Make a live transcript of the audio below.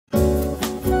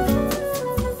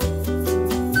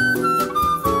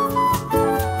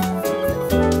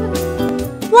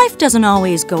doesn't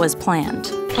always go as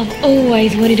planned. I've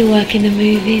always wanted to work in the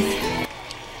movies.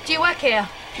 Do you work here?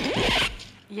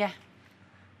 Yeah.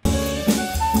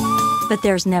 But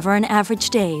there's never an average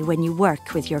day when you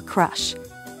work with your crush.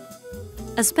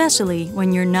 Especially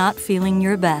when you're not feeling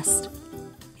your best.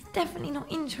 He's definitely not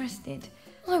interested.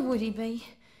 Why would he be?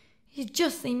 He's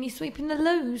just seen me sweeping the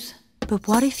loos. But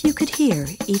what if you could hear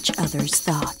each other's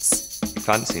thoughts? You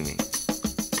fancy me?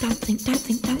 Don't think.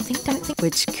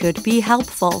 Which could be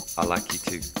helpful. I like you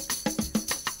too.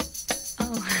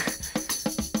 Oh.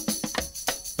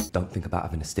 Don't think about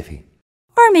having a stiffy.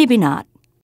 Or maybe not.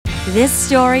 This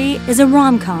story is a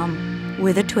rom-com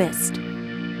with a twist.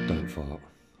 Don't fart.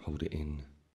 Hold it in.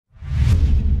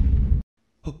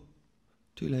 Oh,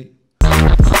 too late.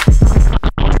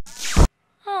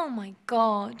 Oh my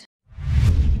God.